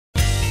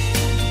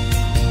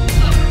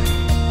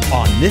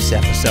this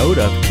episode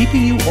of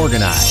Keeping You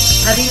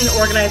Organized. Having an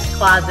organized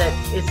closet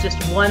is just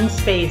one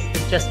space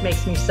that just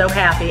makes me so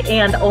happy,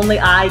 and only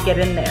I get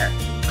in there.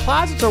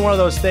 Closets are one of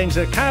those things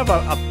that kind of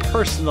a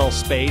personal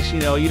space.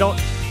 You don't,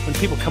 when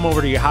people come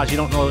over to your house, you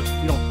don't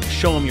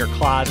show them your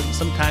closet. And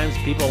sometimes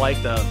people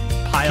like the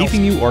piles.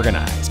 Keeping You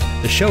Organized,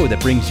 the show that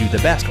brings you the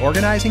best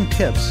organizing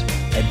tips,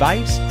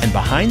 advice, and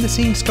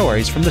behind-the-scenes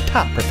stories from the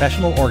top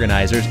professional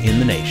organizers in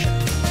the nation.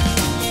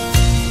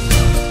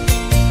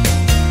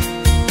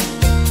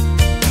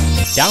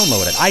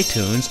 Download at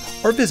iTunes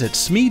or visit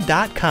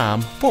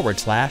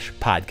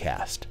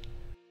smead.com/podcast.